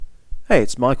Hey,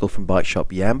 it's Michael from Bike Shop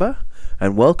Yamba,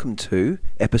 and welcome to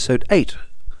episode 8.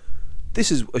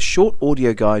 This is a short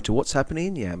audio guide to what's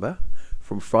happening in Yamba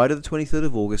from Friday the 23rd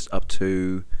of August up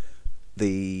to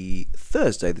the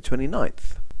Thursday the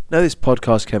 29th. Now, this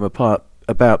podcast came about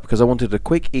because I wanted a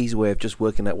quick, easy way of just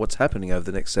working out what's happening over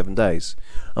the next 7 days.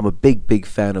 I'm a big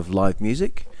fan of live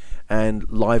music and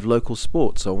live local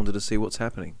sports, so I wanted to see what's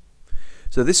happening.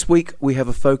 So this week we have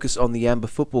a focus on the Yamba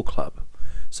Football Club.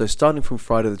 So starting from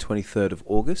Friday the 23rd of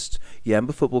August,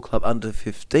 Yamba Football Club under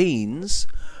 15s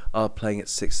are playing at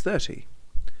 6:30.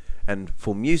 And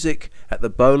for music, at the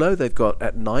Bolo, they've got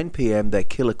at 9 p.m. their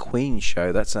Killer Queen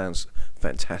show. That sounds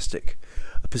fantastic.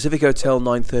 Pacific Hotel,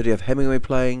 9:30 have Hemingway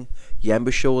playing.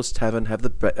 Yamba Shores Tavern have the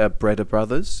Breda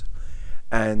Brothers.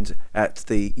 And at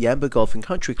the Yamba Golf and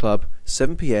Country Club,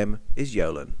 7 p.m. is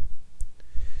Yolan.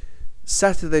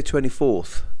 Saturday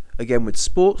 24th, again with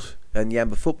sport and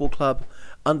Yamba Football Club.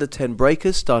 Under 10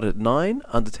 breakers start at 9,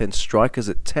 under 10 strikers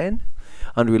at 10,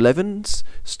 under 11s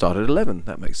start at 11,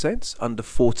 that makes sense, under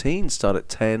 14 start at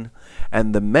 10,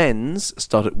 and the men's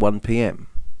start at 1 p.m.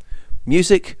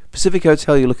 Music, Pacific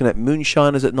Hotel, you're looking at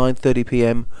Moonshiners at 9:30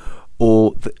 p.m,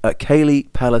 or the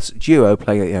Kaylee Palace Duo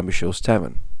playing at Yamba Shores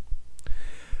Tavern.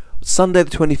 Sunday the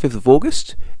 25th of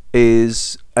August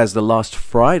is, as the last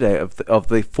Friday of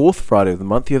the fourth Friday of the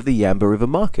month, you have the Yamba River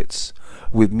Markets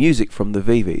with music from the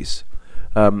VVs.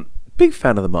 Big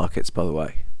fan of the markets, by the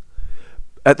way.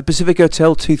 At the Pacific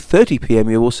Hotel, 2:30 p.m,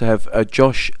 you also have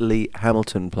Josh Lee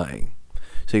Hamilton playing.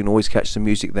 So you can always catch some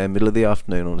music there, middle of the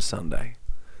afternoon on a Sunday.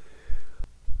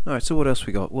 Alright, so what else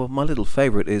we got? Well, my little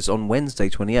favourite is on Wednesday,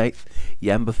 28th,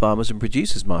 Yamba Farmers and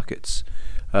Producers Markets.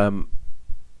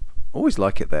 Always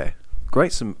like it there.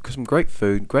 Some great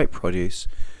food, great produce.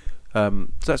 So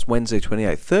that's Wednesday,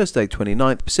 28th. Thursday,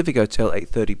 29th, Pacific Hotel,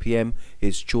 8:30 p.m,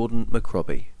 is Jordan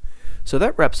McRobbie. So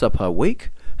that wraps up our week.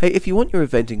 Hey, if you want your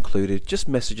event included, just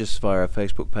message us via our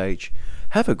Facebook page.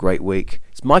 Have a great week.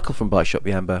 It's Michael from Bike Shop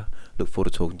Yamba. Look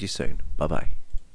forward to talking to you soon. Bye-bye.